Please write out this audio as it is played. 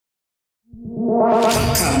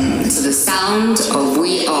to the sound of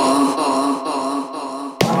We Are.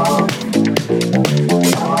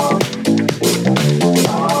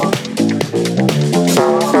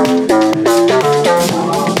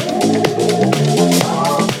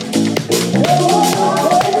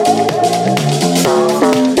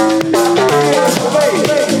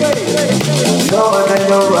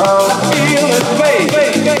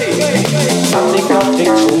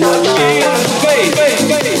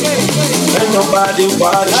 Nobody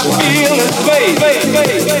watch. I feel it,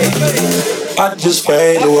 I just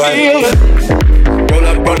fade away. Roll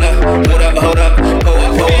up, hold up, hold up, hold up, hold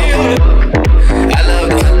up. I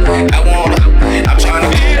love it, I want it, I'm trying to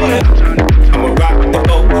feel it. I'ma rock the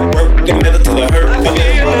boat, work the middle to the hurt. I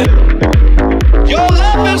feel it. Your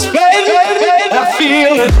love is baby, I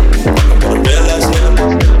feel it. I'm gonna realize now.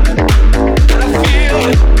 I feel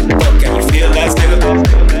it. Can you feel that still?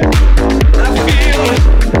 I feel it.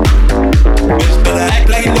 Bitch, better act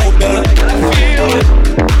like you know better. I feel it.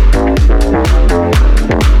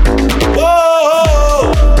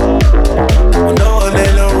 Whoa, when no one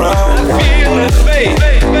ain't around. I feel it, babe.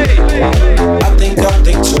 I think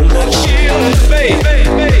too much. I feel it, babe.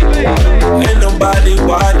 Ain't nobody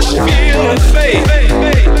watching. I feel it, babe.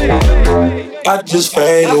 I just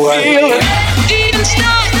fade away. I feel it. Don't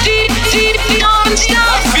stop, don't stop. I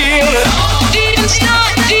feel it. Don't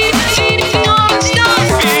stop, don't stop. I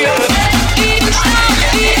feel it.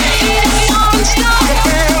 Don't stop, don't stop. I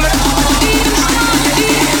feel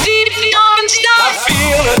it. Don't stop, I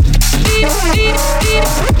feel it.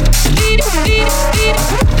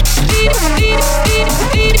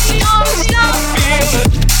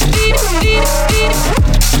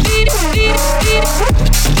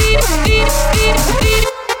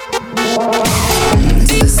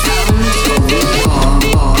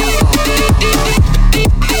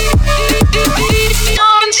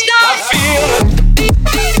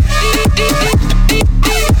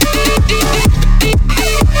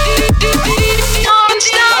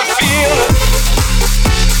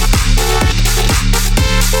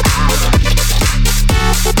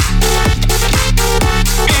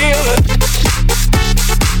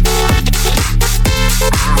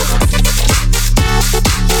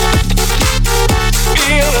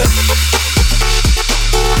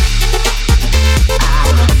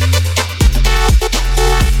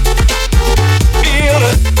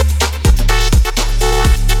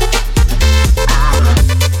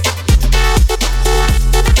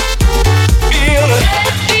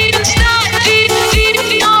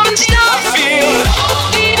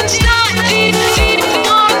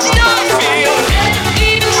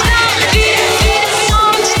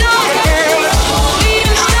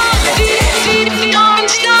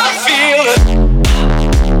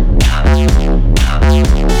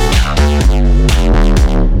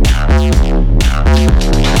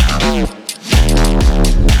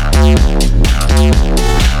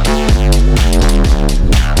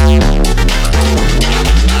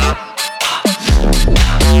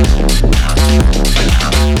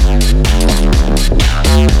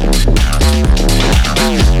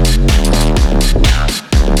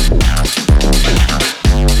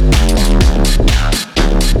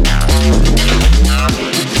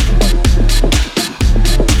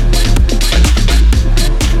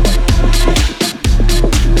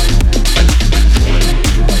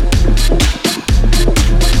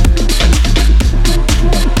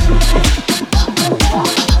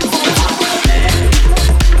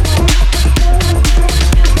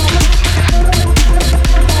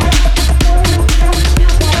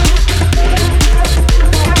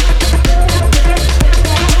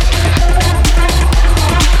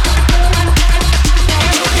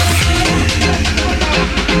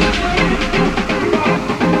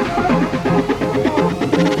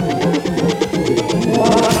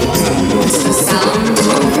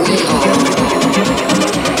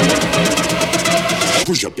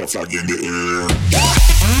 Push up your flag in the air.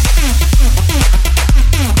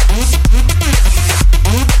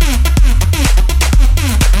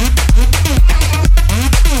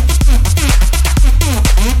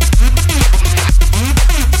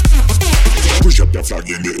 Push up your flag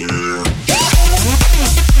in the air.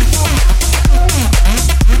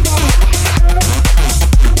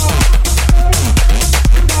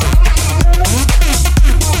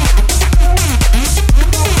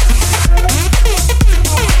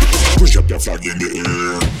 Push up your flag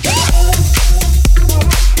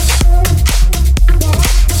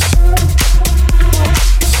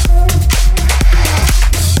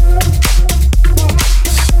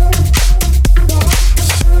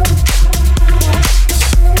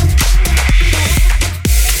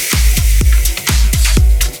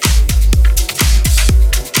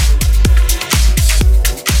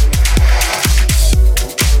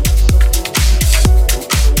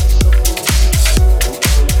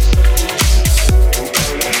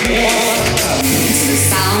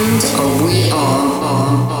of we are.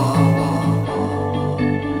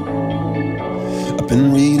 I've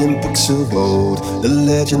been reading books of old, the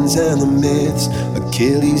legends and the myths,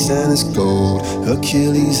 Achilles and his gold,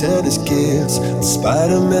 Hercules and his gifts,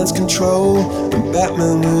 Spider-Man's control, and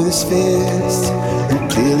Batman with his fists. And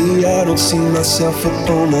clearly I don't see myself up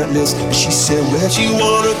on that list. But she said, where'd you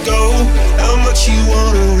wanna go? How much you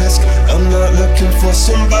wanna risk? I'm not looking for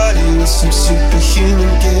somebody with some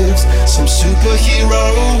superhuman gifts, some superhero,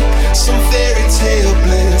 some fairy tale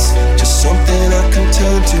bliss. Just something I can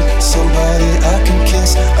turn to, somebody I can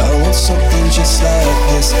kiss. I want something just like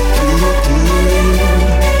this. Oh,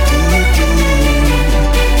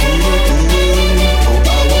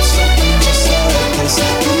 I want something just like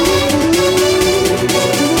this.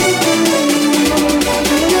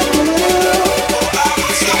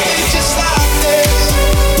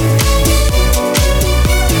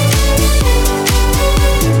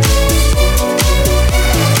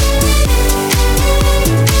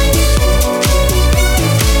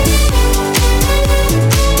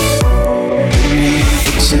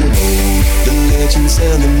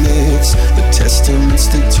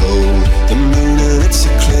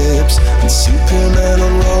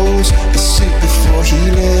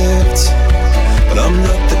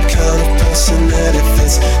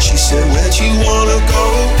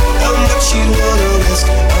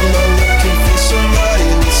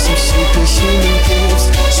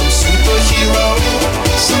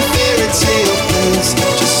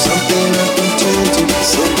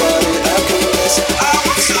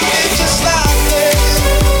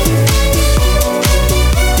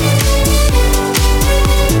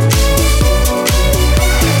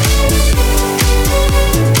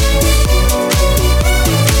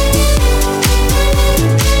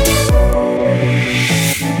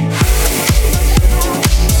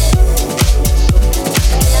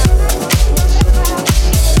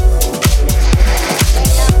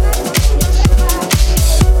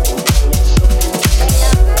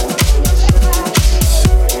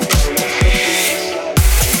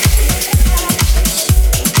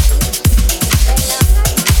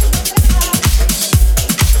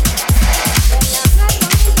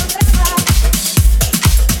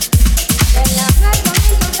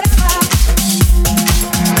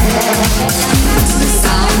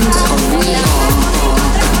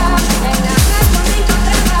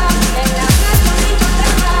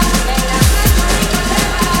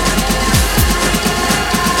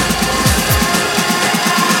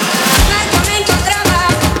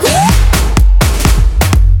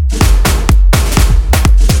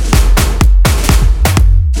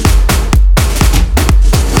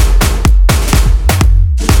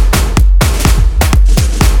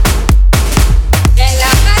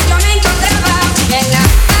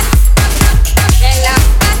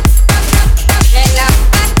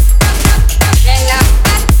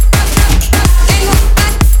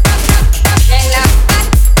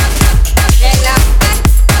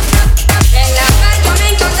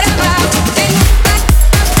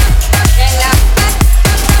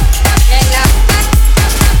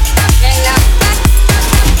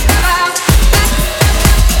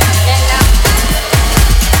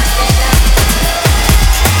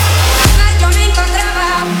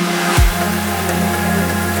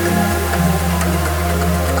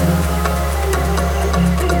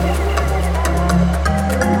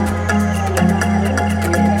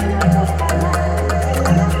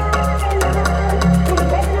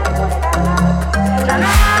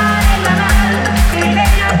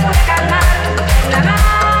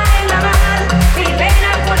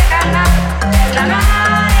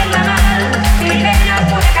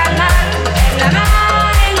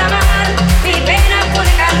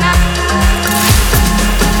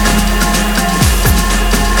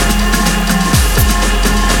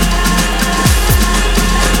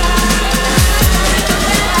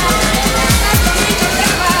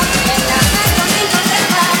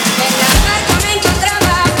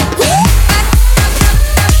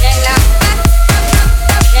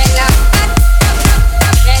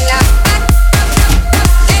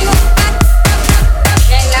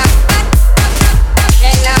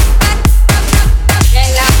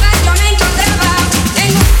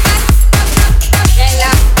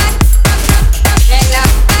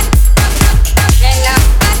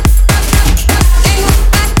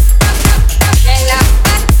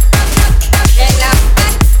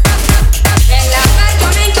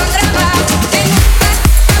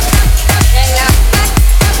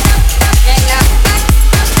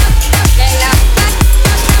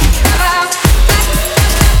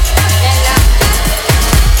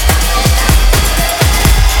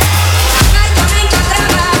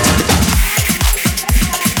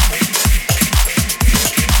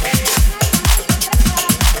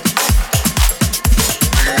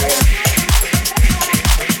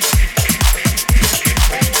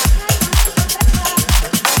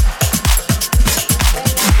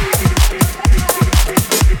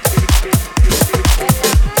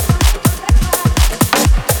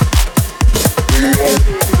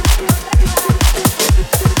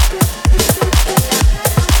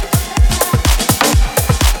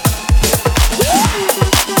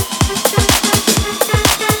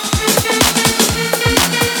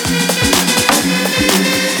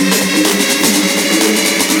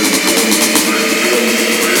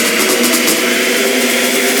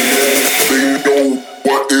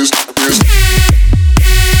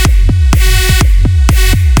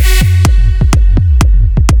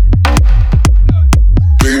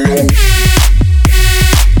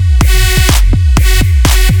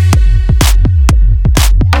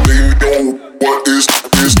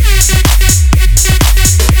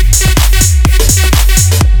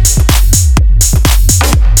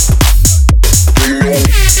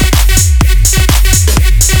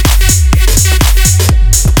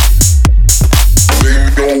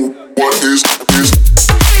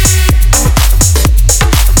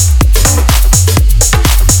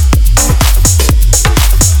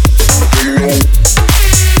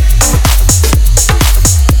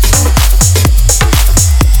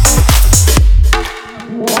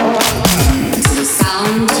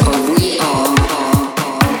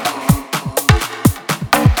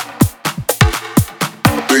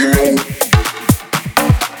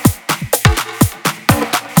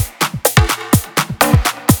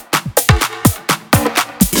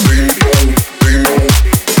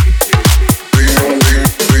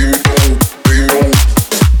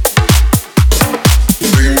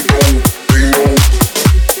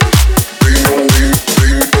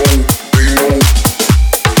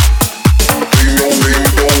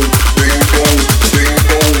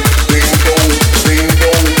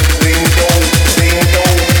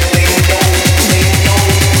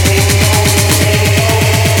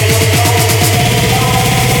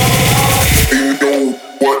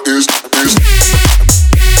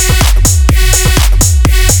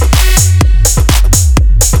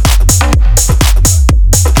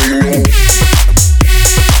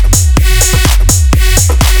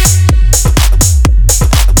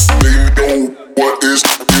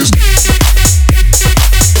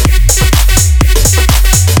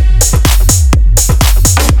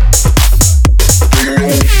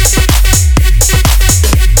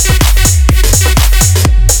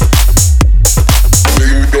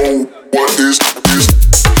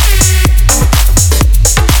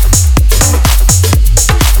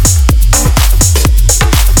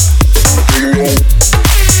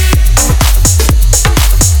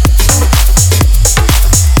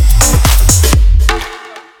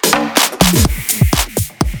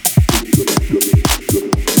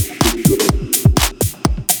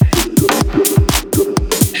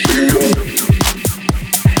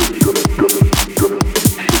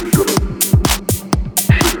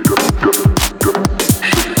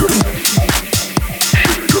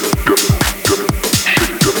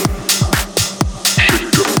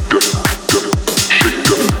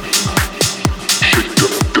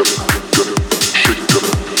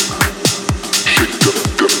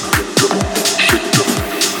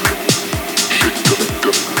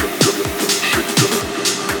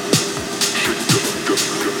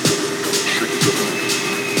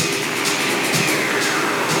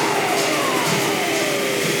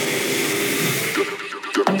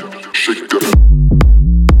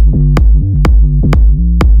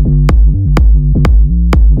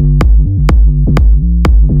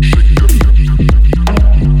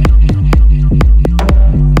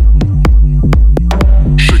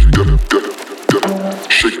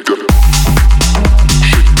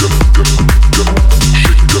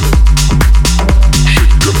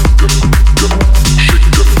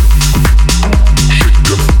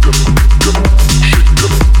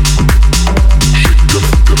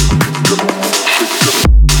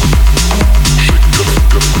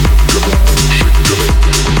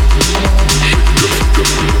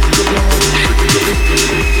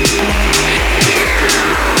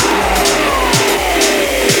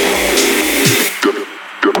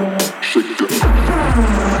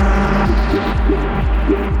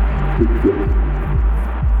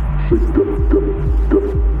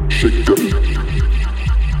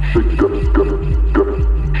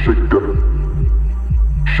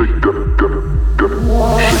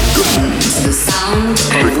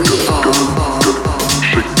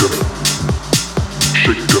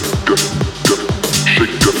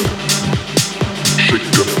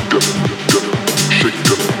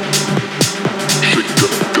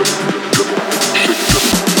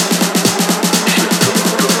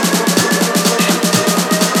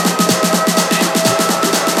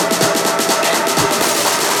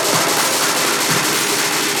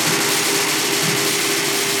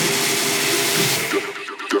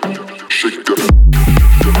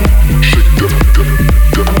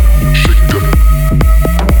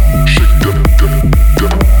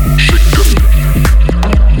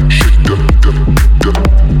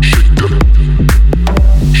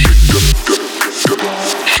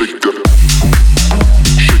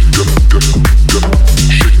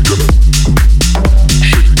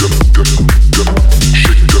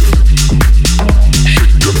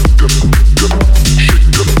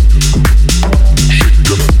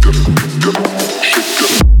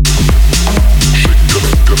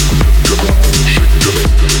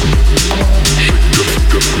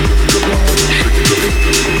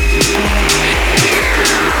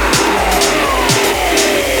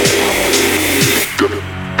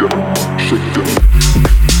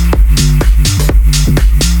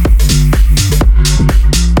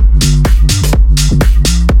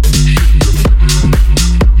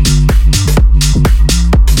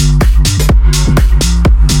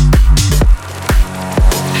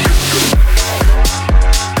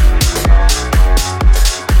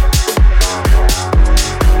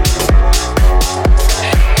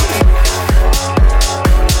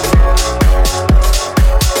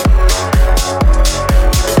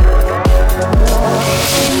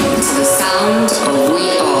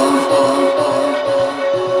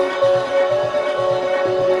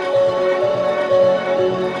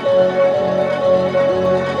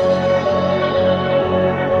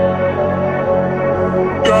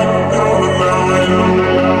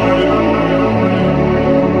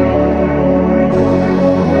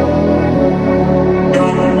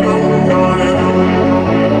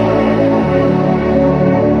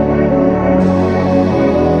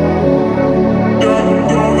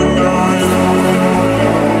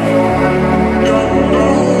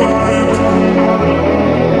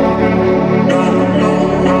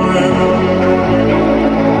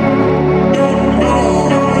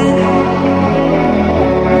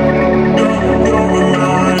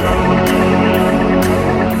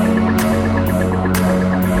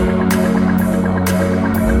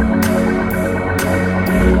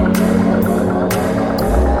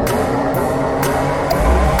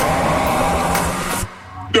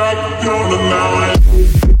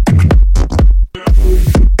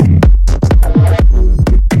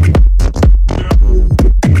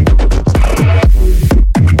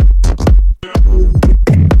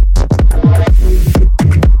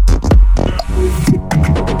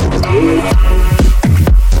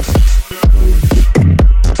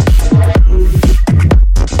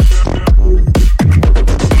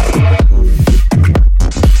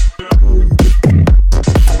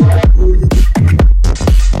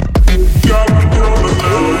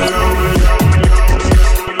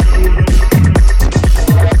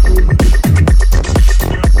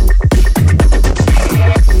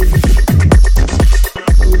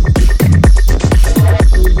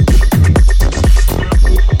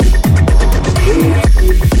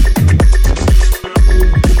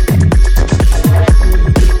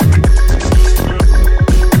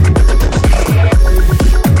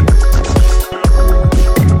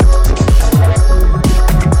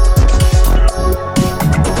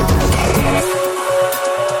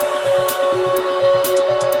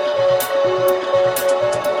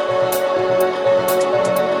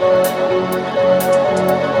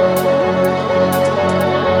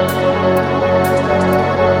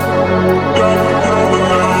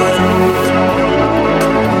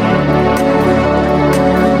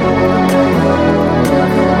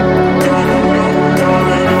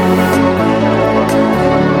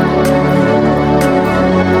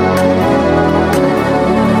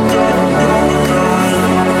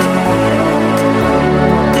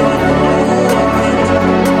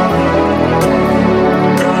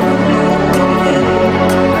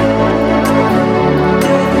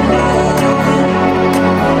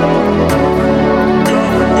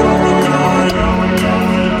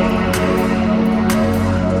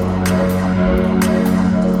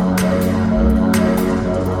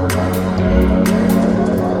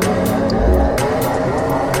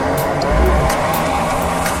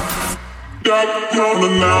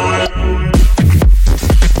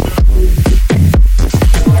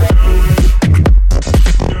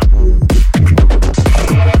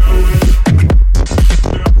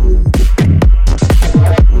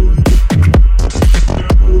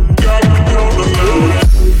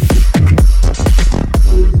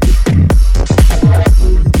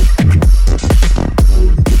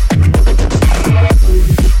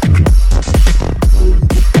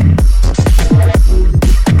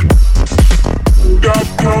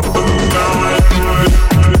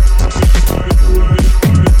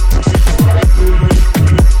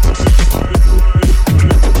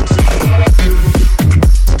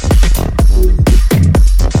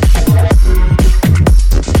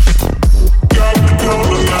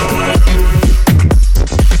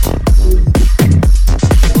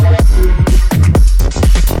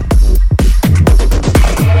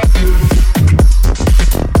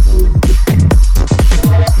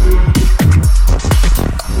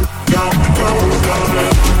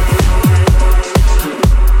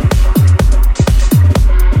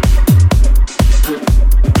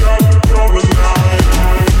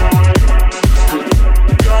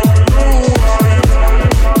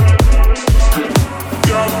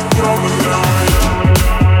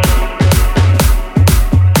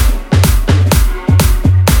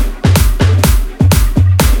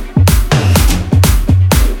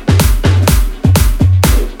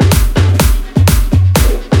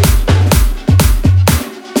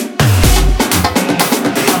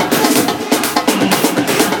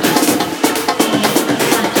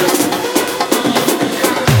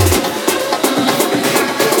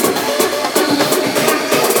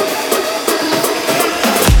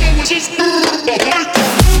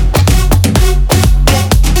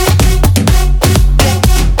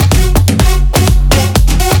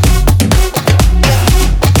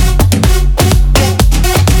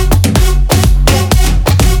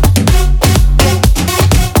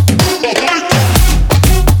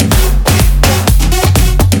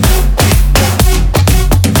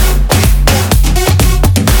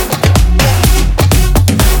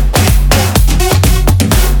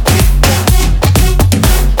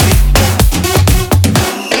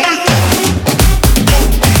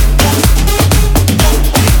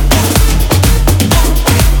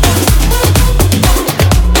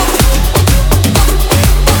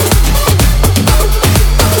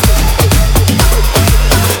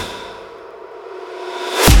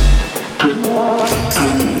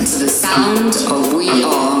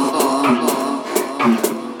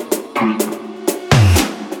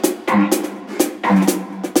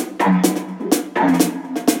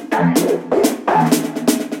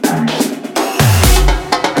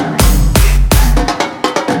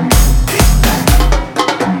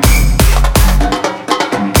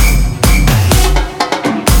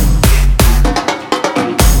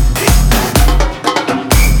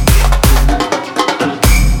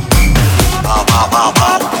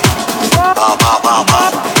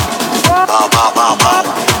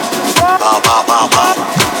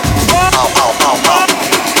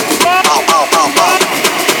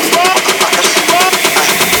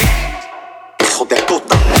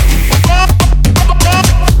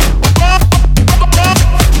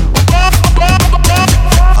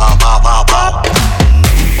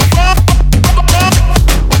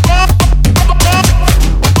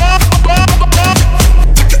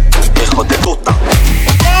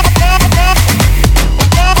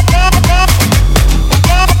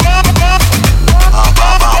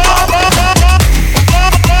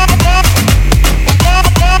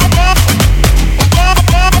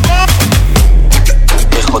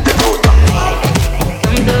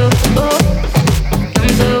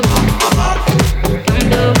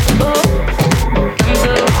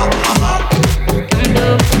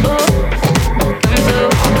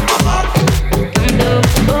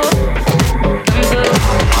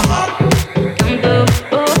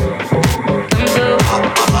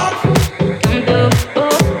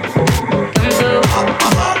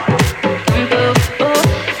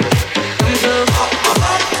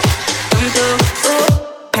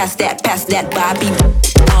 Pass that Bobby.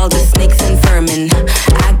 All the snakes and vermin.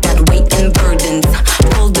 I got weight and burdens.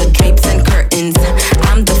 Pull the drapes and curtains.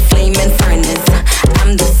 I'm the flame and furnace.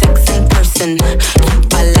 I'm the sex in person. You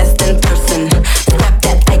are less than person. Scrap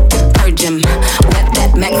that I could purge him. Wet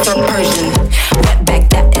that Max or Persian. Wet back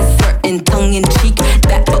that is certain. Tongue in cheek,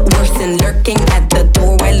 that but worse than lurking at the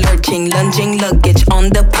door while lurching. Lunging luggage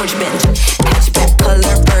on the porch bench. Hatchback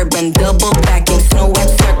color bourbon. Double backing. Snow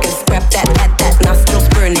white circus. Scrap that at that nostrils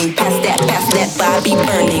burning. Pass that Bobby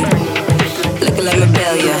burning. Looking like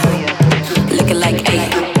Mabelia.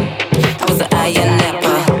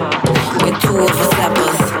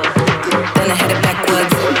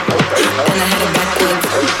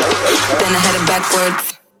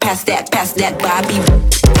 backwards. Pass that, Bobby.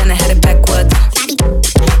 Then I had it backwards.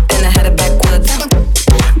 Then I had it backwards.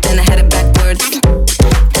 Then I had it backwards.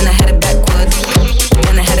 Then I had it backwards.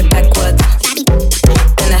 Then I had it backwards.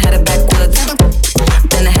 Then I had it backwards.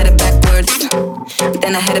 Then I had it backwards.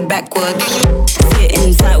 Then I had it backwards.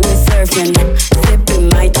 Sitting tight, we surfing. Sipping,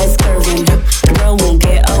 my thighs curving. Girl won't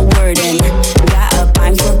get a word in. Got a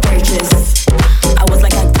pint for purchase. I was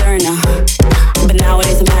like a Turner, but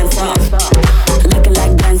nowadays I'm handsome. Looking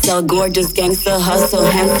like Denzel, gorgeous gangster hustle.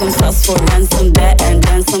 Handsome sauce for ransom, bet and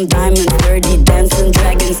then some diamonds. Dirty dancing,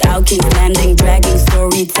 dragons out, King's Landing. Dragging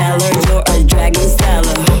storyteller, you're a dragon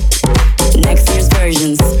seller. Next year's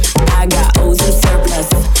versions, I got O's in surplus.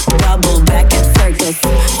 Double back at circus,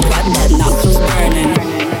 got that nostrils burning.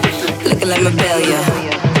 Looking like Mabelia,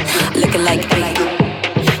 looking like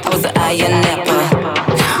I was an iron napper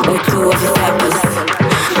with two of the peppers.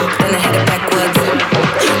 Then I had it backwards.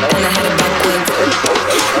 Then I had it backwards.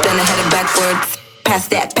 Then I had it backwards. Pass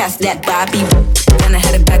that, Bobby. Then I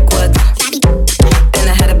had it backwards. Then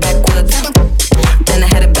I had it backwards. Then I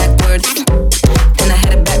had it backwards. Then I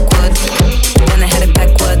had it backwards. Then I had it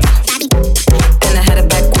backwards. Then I had it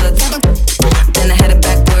backwards. Then I had it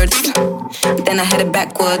backwards. Then I had it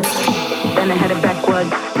backwards. Then I had it backwards.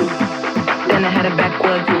 Then I had it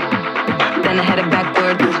backwards. Then I had it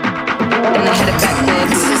backwards. Then I had it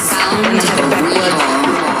backwards. Then I had it backwards.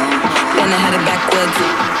 Then I had it backwards.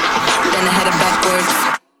 Then I had it backwards.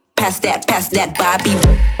 Pass that, Bobby.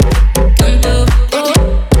 Come through,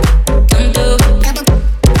 come through, come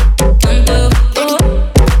through, come through,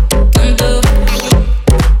 come through,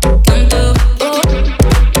 come through,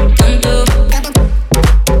 come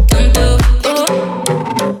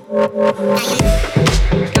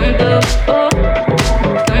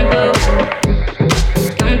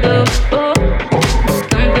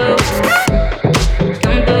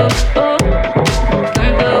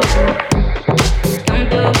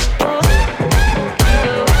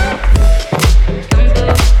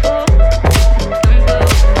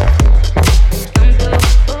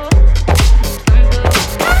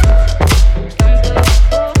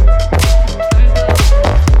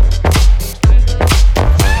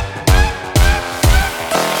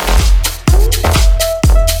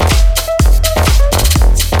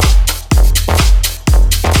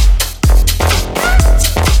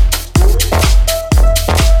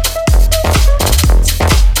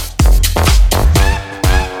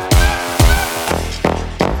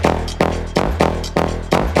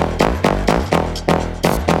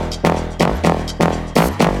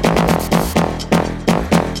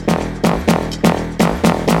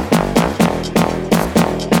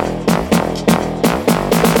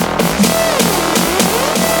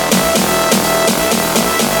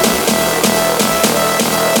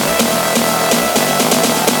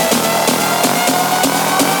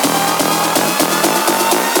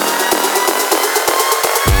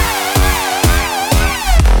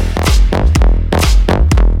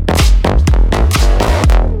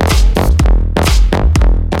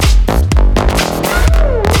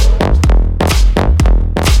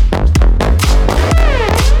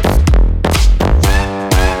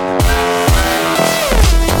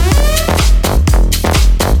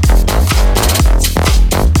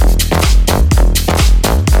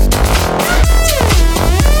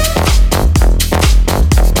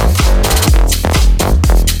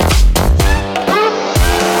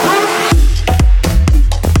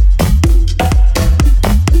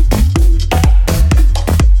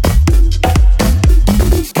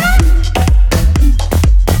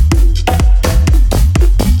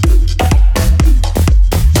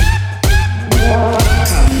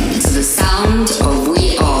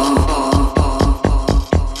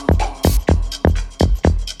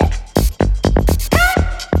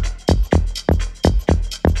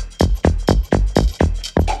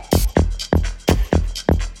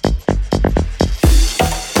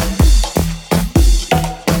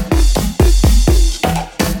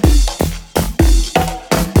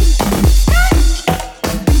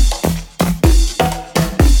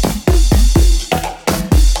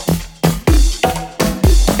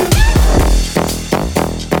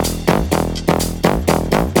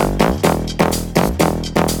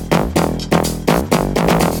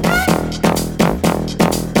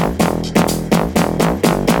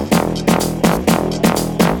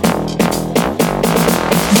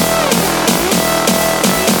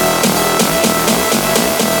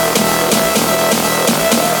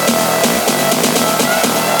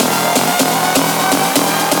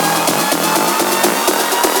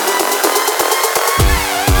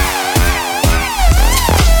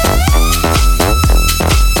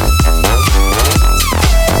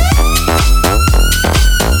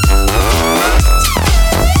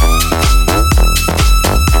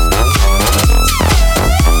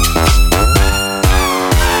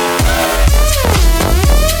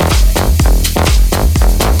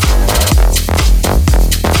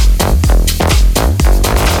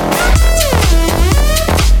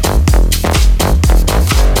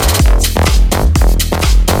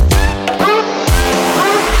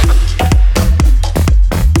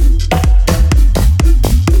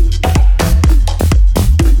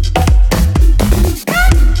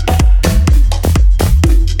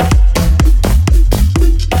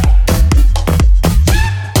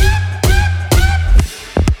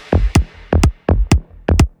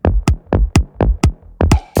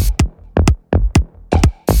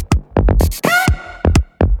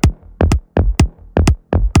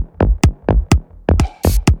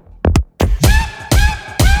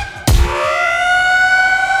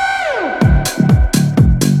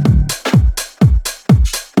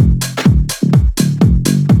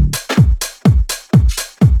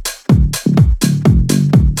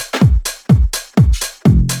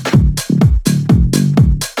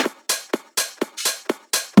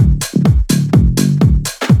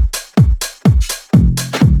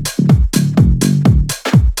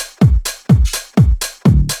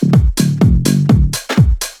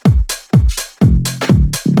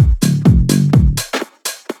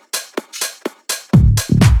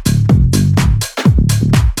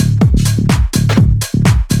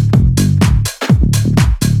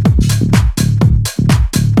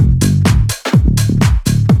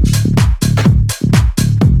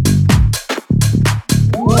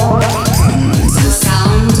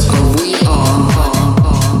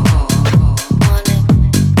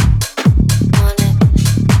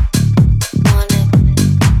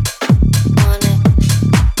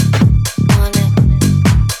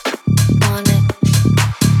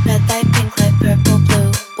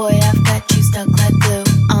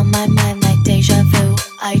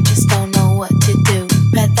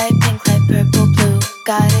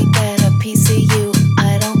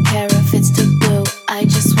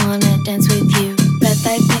wanna dance with you. Red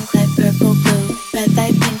light, pink light, purple, blue. Red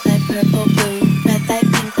light, pink light, purple, blue. Red light,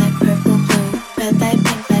 pink light, purple, blue. Red light,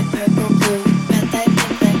 pink light, purple, blue. Red light,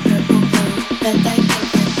 pink light, purple, blue. Red light,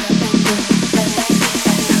 pink light, purple, blue. Red light, pink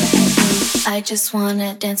light, purple, blue. I just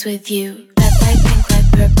wanna dance with you. Red light, pink light,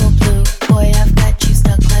 purple, blue. Boy, I've got you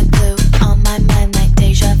stuck like glue. On my mind like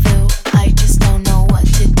deja vu. I just don't know what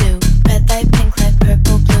to do. Red light, pink light,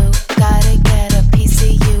 purple, blue. Gotta get a piece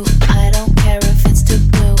of you. I don't care if it's too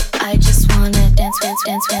blue. I just wanna dance, dance,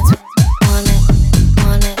 dance, dance. Want it,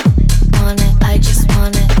 want it, want it. I just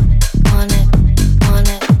want it, want it, want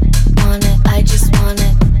it, want it. I just want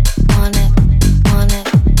it, want it, want it,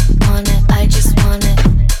 want it. I just want it,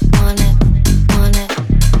 want it, want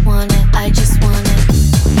it, want it. I just want it.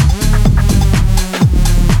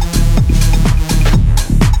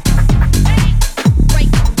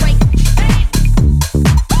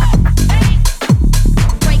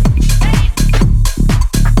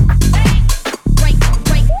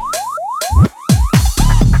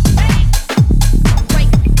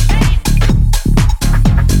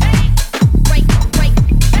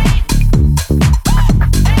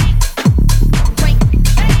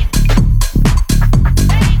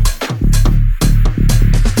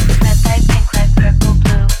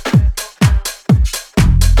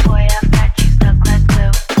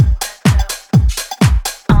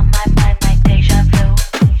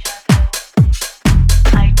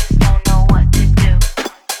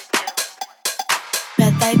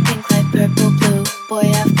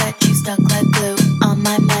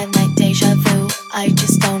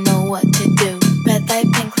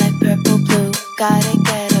 Gotta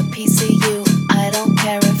get a piece of you. I don't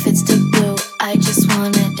care if it's too blue. I just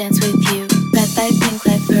wanna dance with you. Red light, pink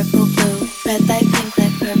light, purple, blue. Red light, pink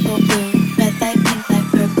light, purple, blue. Red light, pink light,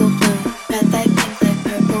 purple, blue. Red light, pink light,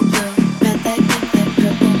 purple, blue. Red light, pink light,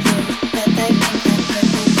 purple, blue. Red light, pink light,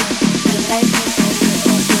 purple, blue. Red light, pink light,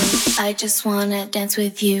 purple, blue. I just wanna dance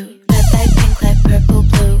with you. Red light, pink light, purple,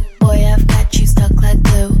 blue. Boy, I've got you stuck like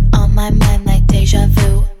glue. On my mind like deja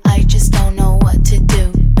vu. I just don't know what to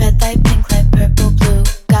do. Red light, pink light, purple, blue.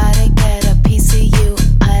 Gotta get a piece of you.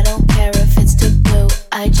 I don't care if it's too blue.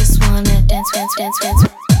 I just wanna dance, dance, dance, dance.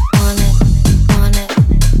 Want it, want it,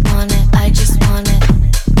 want it. I just want it,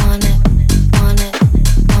 want it, want it,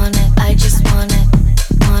 want it. I just want it,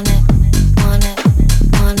 want it, want it,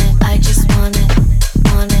 want it. I just want it,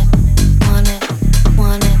 want it, want it,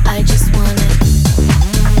 want it. I just want it.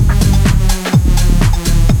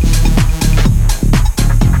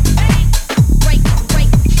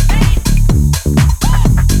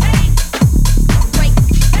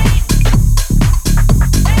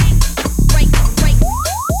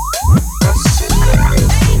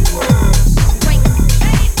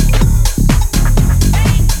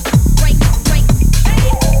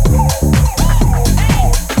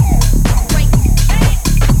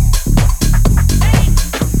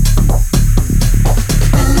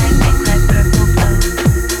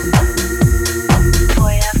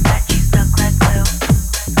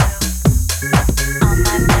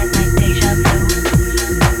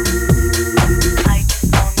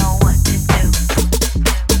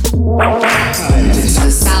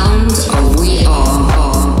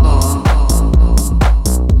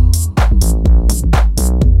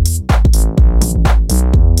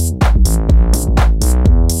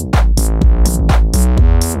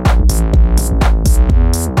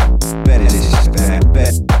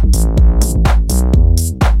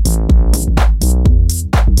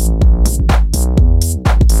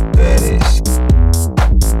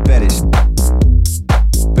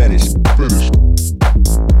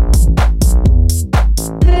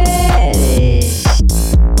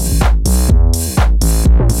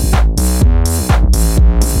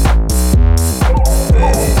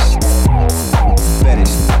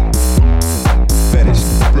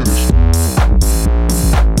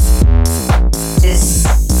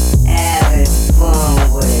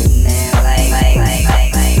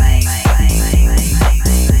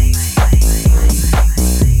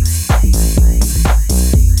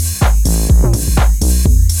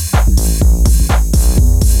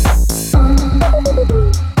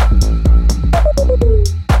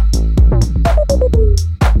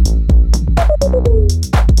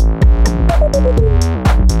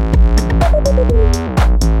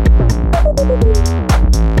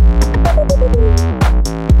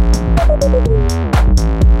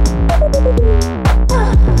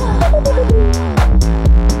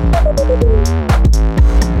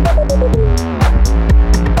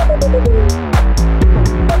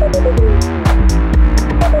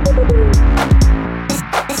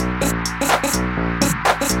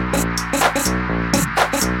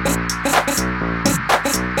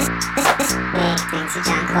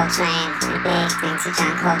 Coltrane, big things to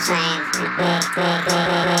John Coltrane, big.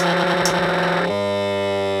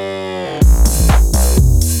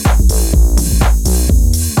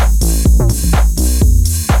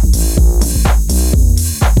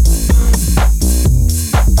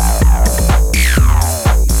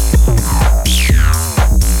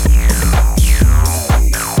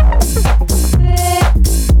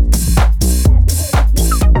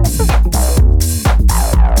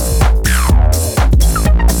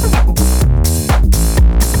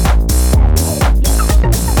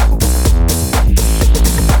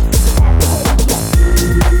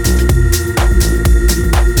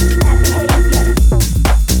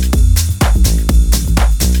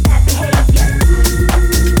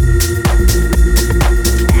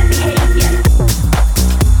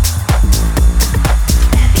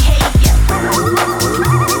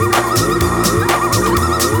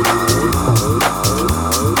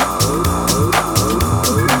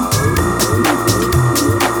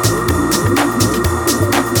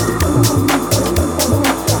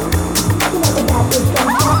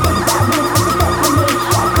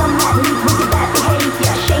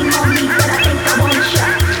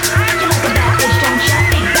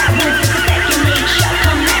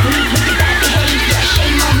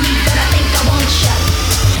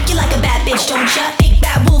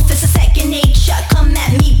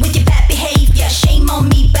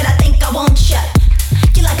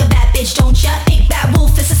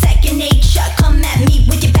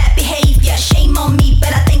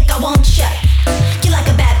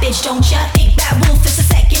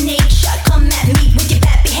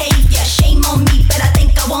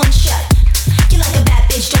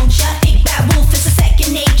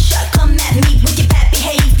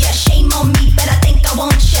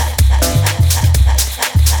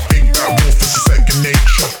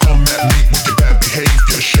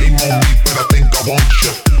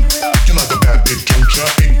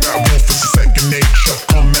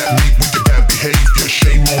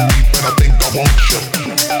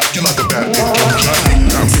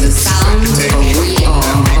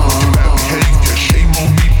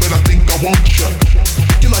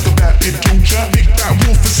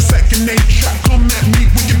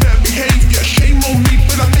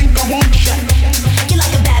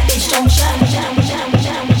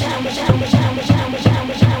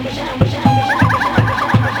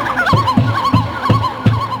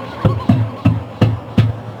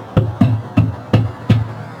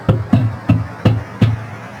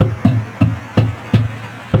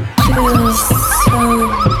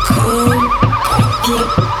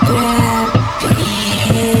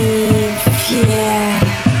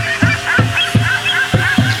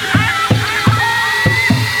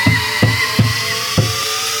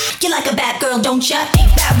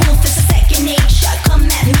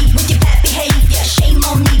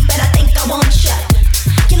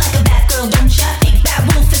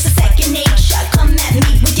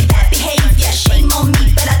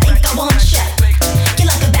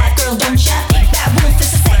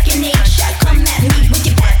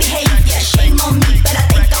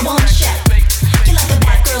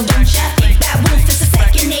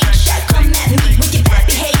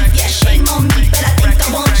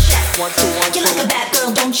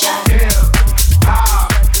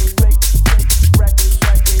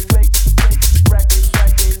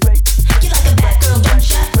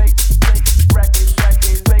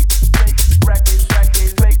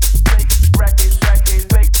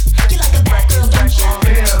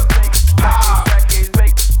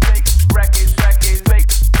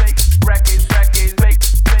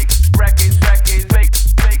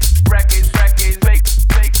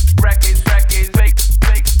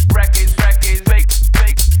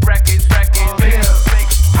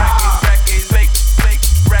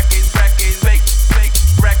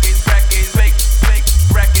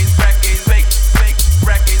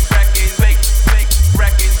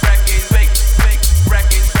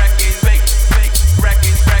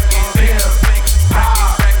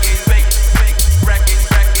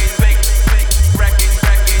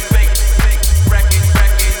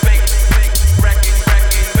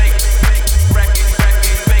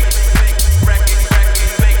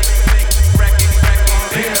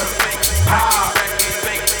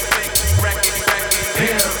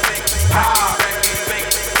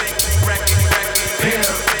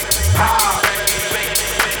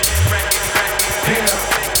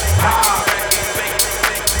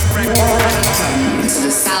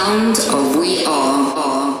 sound of We Are.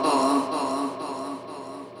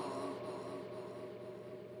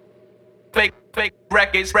 Fake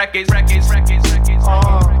records.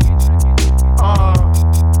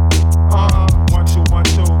 1, 2, 1,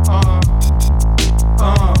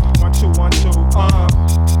 2.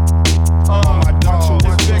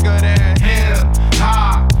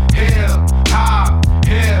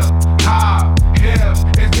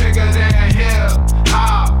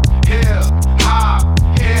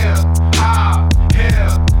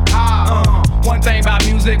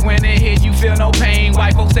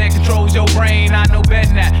 brain, I know better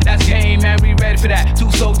than that. That's game, man, we ready for that. Two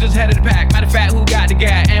soldiers head of the pack. Matter of fact, who got the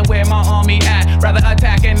gat and where my army at? Rather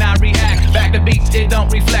attack and not react. Back to beats, it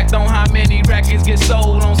don't reflect on how many records get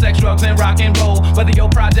sold on sex, drugs, and rock and roll. Whether your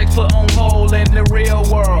project's put on hold in the real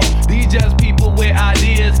world. These just people with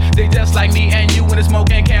ideas. They just like me and you when the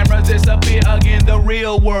smoke and cameras disappear again. The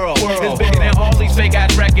real world is bigger than all these fake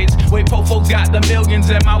ass records. Wait, po folks got the millions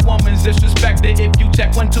and my woman's disrespected. If you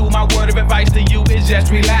check 1, 2, my word of advice to you is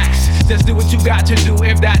just relax. Just do what you got to do.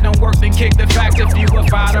 If that don't work, then kick the facts. If you a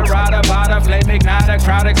fighter, rider, bada, flame igniter,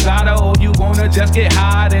 crowd exciter, or you wanna just get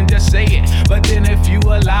high, then just say it. But then if you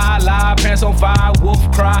a lie, pants on fire, wolf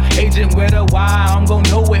cry, agent with a Y, I'm gon'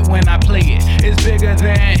 know it when I play it. It's bigger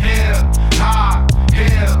than hip hop,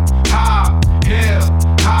 hip hop, hip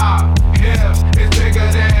hop, hip. It's bigger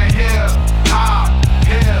than hip hop,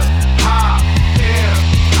 hip hop, hip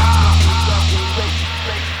hop.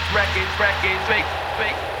 Records, fake records,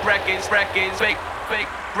 fake records, fake records, fake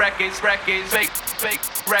records, fake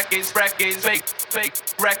records, fake records, fake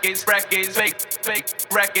records, fake records, fake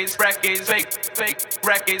records, fake records, fake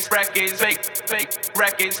records, fake records, fake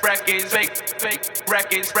records, fake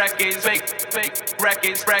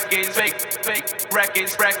records, fake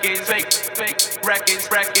records, fake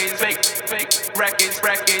records,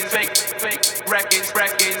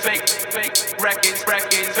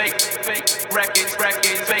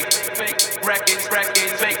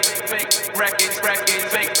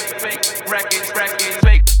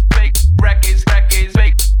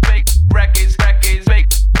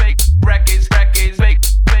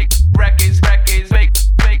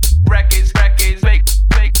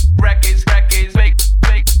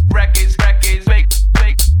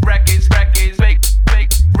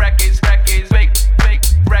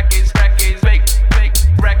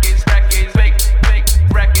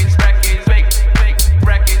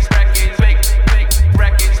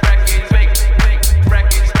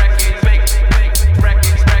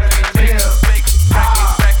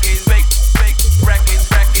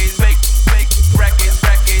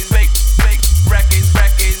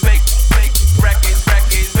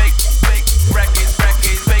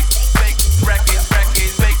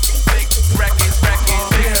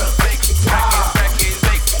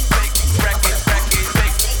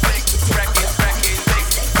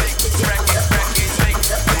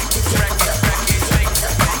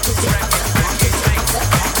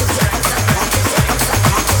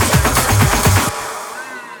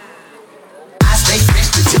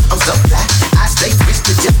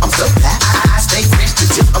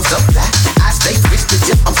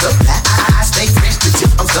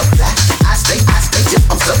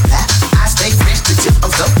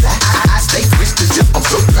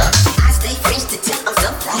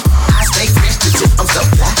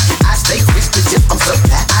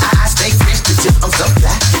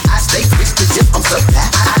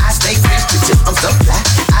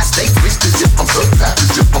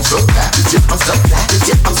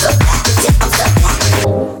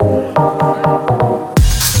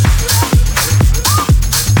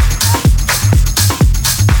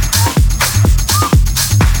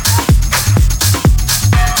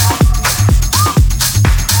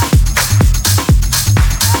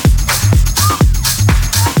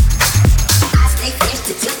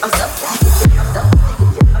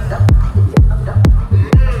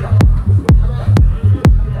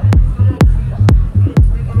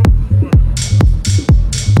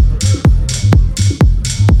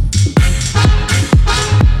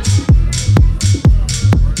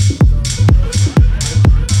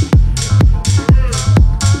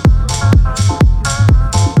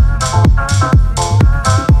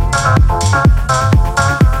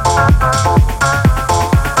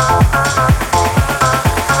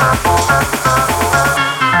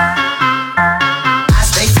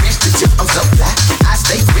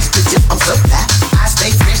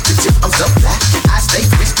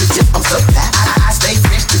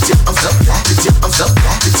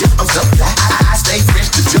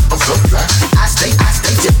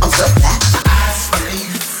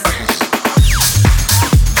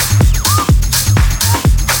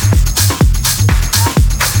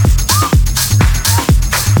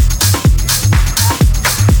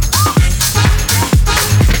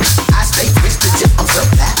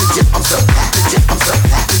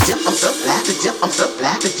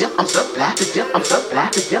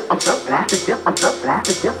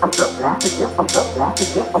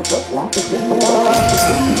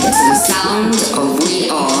 The sound of We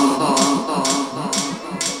Are.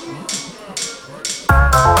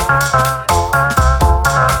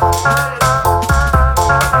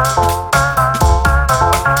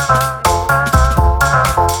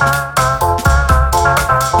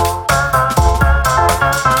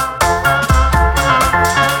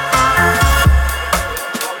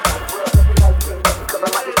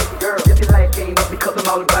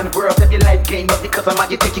 all around the world. Step your life game up because I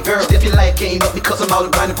might get take your girl. Step your life game up because I'm all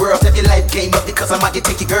around the world. Step your life game up because I might get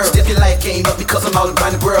take your girl. Step your life game up because I'm all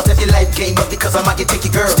around the world. Step your life game up because I might get take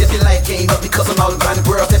your girl. Step your life game up because I'm all around the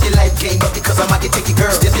world. Step your life game up because I might get take your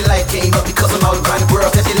girl. Step your life game up because I'm all around the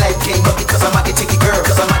world. Step your life game up because I might get take your girl.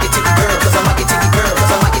 Cause I might get take your girl. Cause I might get take your girl.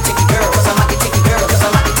 Cause I might get take your girl. Cause I might get take your girl. Cause I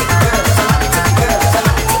might get take your girl. Cause I might get take your girl. Cause I might get take your girl.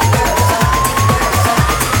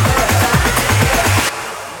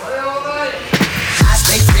 I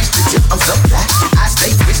stay fresh to tip, I'm so black. I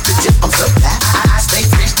stay fresh to tip, I'm so black. I stay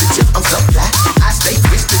fresh to tip, I'm so black. I stay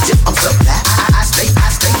fresh to tip, I'm so black. I stay,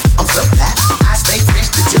 I'm so black. I stay fresh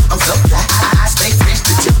to tip, I'm so black. I stay fresh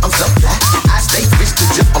to tip, I'm so black. I stay fresh to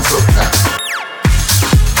tip, I'm so black.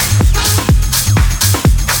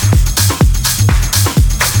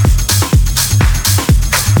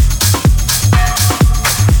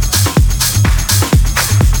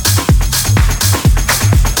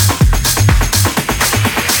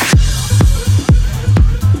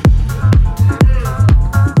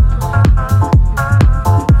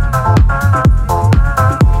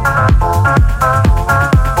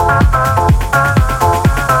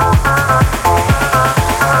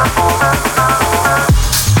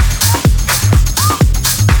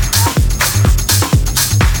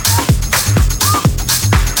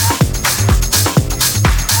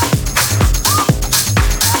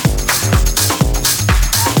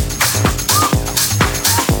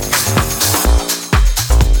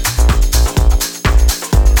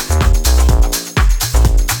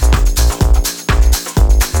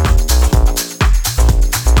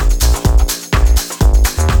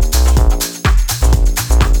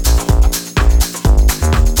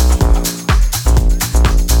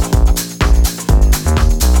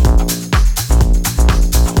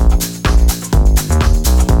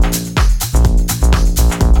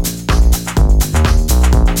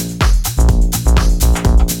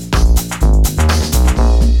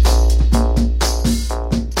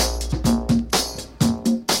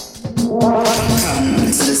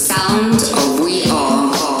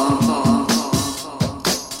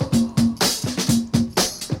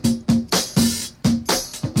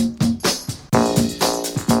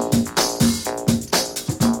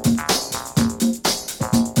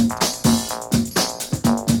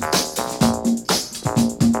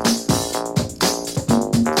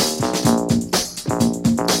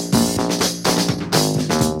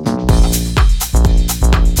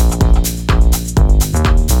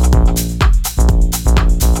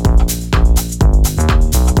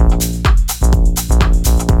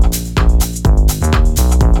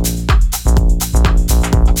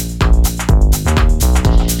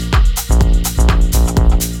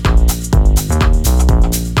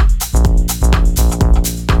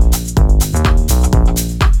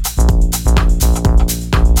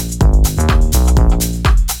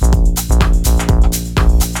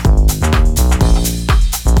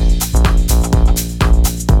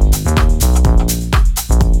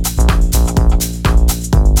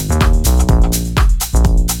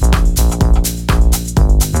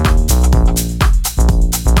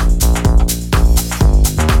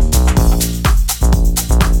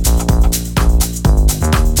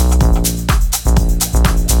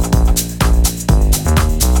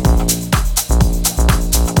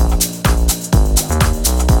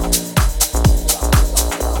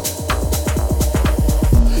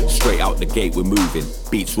 gate we're moving,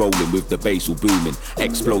 beats rolling with the bass all booming,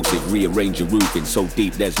 explosive, rearranging roofing, so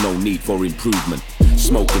deep there's no need for improvement.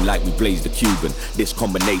 Smoking like we blaze the Cuban, this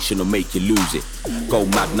combination will make you lose it. Go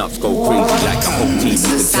mad nuts, go crazy like the whole team, you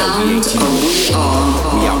can tell we ain't human.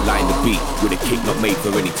 We outline the beat, with a kick not made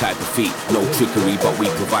for any type of feat. No trickery, but we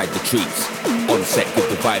provide the treats. On set, give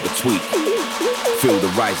the vibe a tweak. Feel the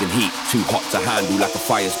rising heat, too hot to handle like a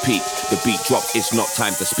fire's peak. The beat drops, it's not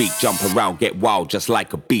time to speak. Jump around, get wild just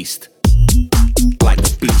like a beast. Like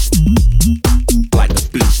a beast. Like a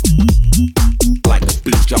beast. Like a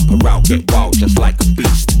beast, jump around, get wild just like a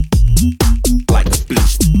beast. Like a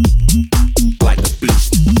beast. Like a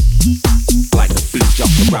beast. Like a beast,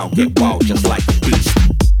 jump around, get wild just like a beast.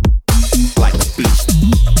 Like a beast.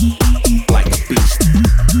 Like a beast.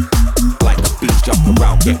 Like a beast, jump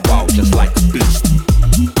around, get wild just like a beast.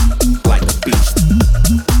 Like a beast.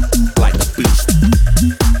 Like a beast.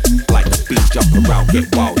 Like a beast, jump around,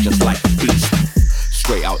 get wild just like a beast.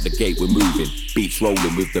 Straight out the gate we're moving, beats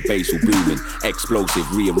rolling with the bass all booming, explosive,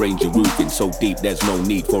 rearranging roofing, so deep there's no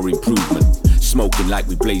need for improvement. Smoking like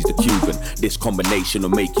we blaze the Cuban, this combination will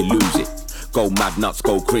make you lose it. Go mad nuts,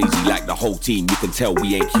 go crazy like the whole team, you can tell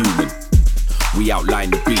we ain't human. We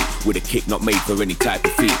outline the beat, with a kick not made for any type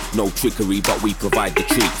of feat. No trickery, but we provide the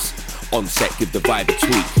treats. On set, give the vibe a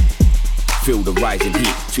tweak. Feel the rising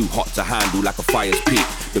heat, too hot to handle like a fire's peak.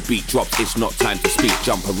 The beat drops, it's not time to speak.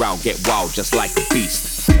 Jump around, get wild, just like a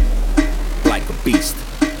beast. Like a beast.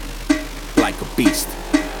 Like a beast.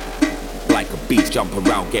 Like a beast, jump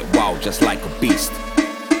around, get wild, just like a beast.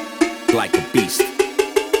 Like a beast.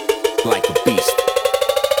 Like a beast.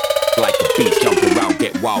 Like a beast, jump around,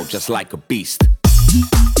 get wild, just like a beast.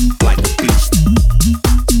 Like a beast.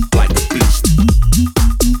 Like a beast.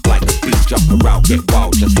 Like a beast, jump around, get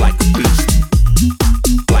wild, just like a beast.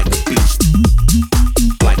 Like a beast.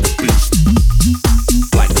 Like a beast.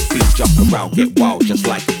 Like a beast, jump around, get wild, just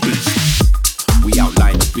like a beast. We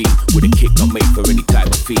outline the beat with a kick not made for any type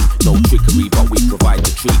of feat. No trickery, but we provide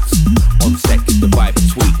the treats. On set, give the vibe a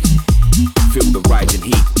tweak. Feel the rising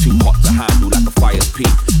heat, too hot to handle like a fire's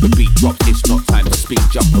peak. The beat drops, it's not time to speak.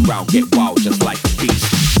 Jump around, get wild, just like a beast.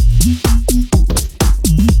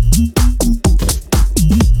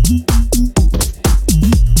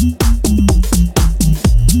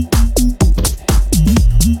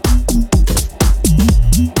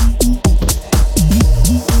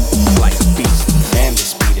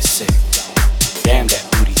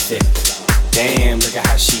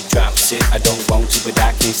 I don't want to, but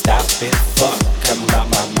I can't stop it. Fuck, come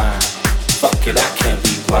out my mind. Fuck it, I can't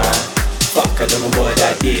rewind. Fuck, I don't know what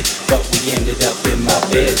I did, but we ended up in my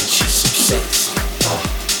bed. She's so sexy,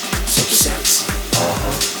 so sexy.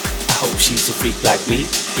 I hope she's a freak like me.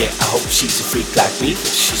 Yeah, I hope she's a freak like me.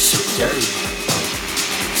 She's so dirty,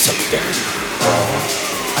 so dirty.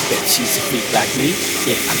 I bet she's a freak like me.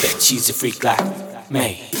 Yeah, I bet she's a freak like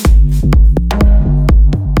me.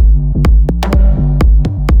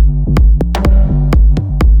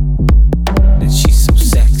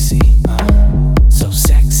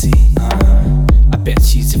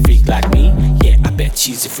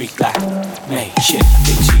 She's a freak like me. Shit, I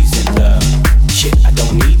think she's in love. Shit, I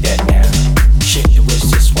don't need that now. Shit, it was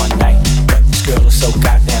just one night, but this girl is so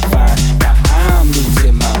goddamn fine. Now I'm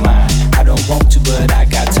losing my mind. I don't want to, but I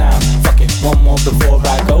got time. Fuck it, one more before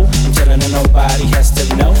I go. I'm telling her nobody has to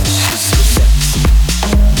know. She's so sexy,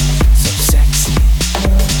 so sexy.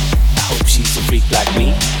 I hope she's a freak like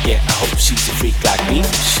me. Yeah, I hope she's a freak like me.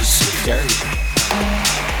 She's so dirty,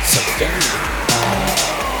 so dirty.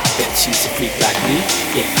 I bet she's a freak like me.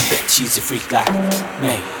 Yeah, I bet she's a freak like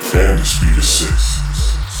me. And the speed is 6.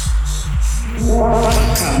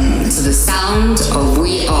 Welcome to the sound of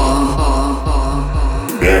We Are.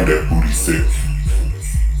 Damn, that booty thick.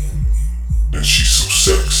 And she's so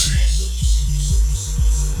sexy.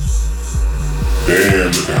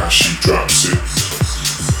 Damn, look at how she drops it.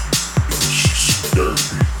 She's so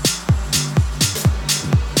dirty.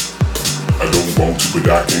 I don't want to, but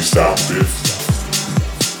I can't stop it.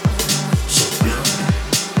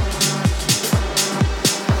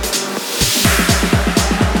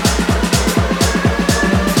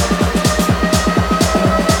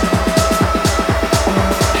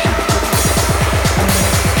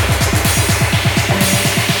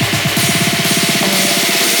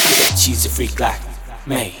 Freak like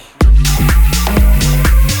me.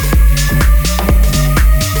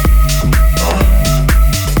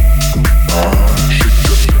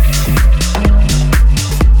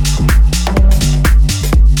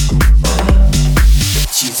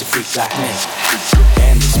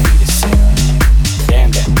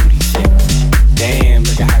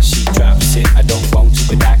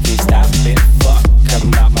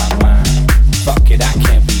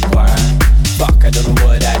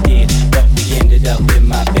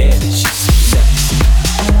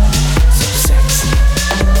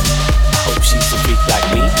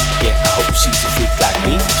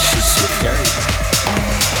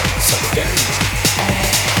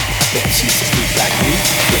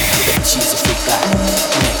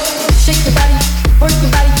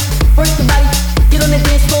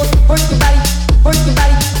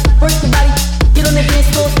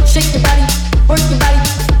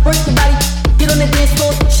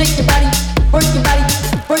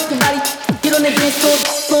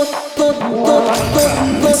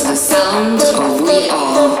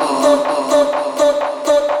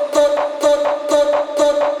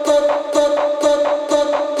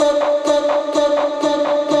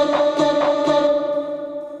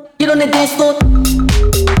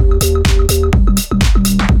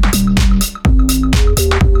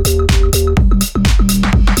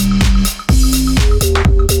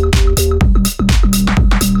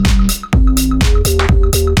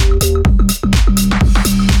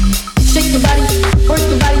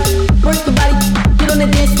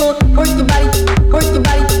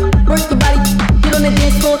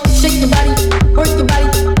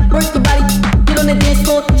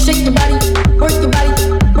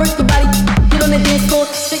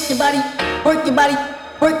 work your body,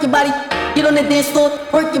 work your body. Get on the dance floor,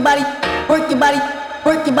 work your body, work your body,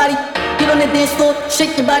 work your body. Get on the dance floor,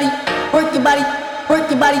 shake your body, work your body, work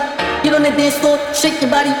your body. Get on the dance floor, shake your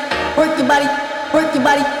body, work your body, work your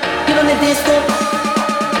body. Get on the dance floor.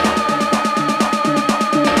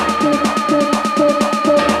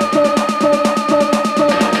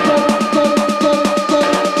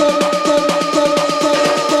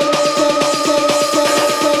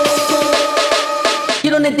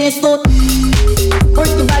 Get on the dance floor, work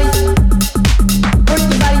your body, work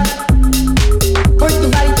your body, work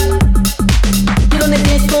your body. Get on the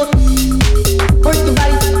dance floor, work your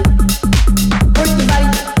body, work your body,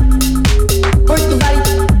 work your body.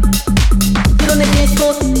 Get on the dance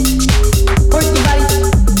floor, work your body,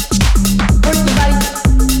 work your body,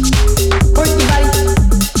 work your body.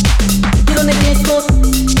 Get on the dance floor,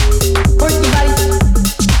 work your body,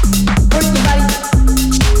 work your body,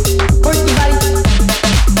 work your body.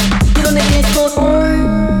 Get on the dance floor, work your body.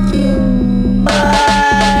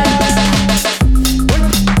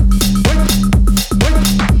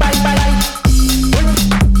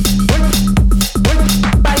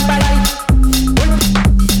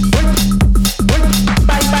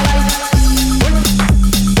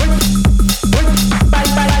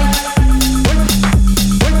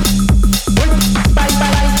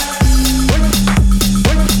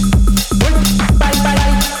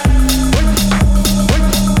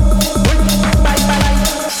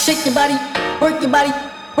 Shake your body, work your body,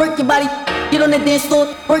 work your body. Get on the dance floor,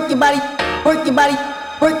 work your body, work your body,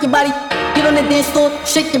 work your body. Get on the dance floor,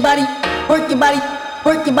 shake your body, work your body,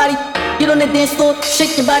 work your body. Get on the dance floor,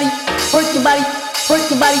 shake your body, work your body, work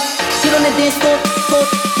your body. Get on the dance floor, floor,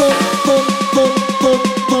 floor, floor, floor, floor,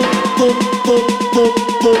 floor, floor, floor, floor, floor,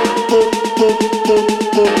 floor, floor,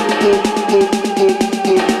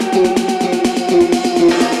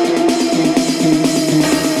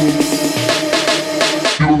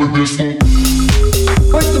 floor, floor.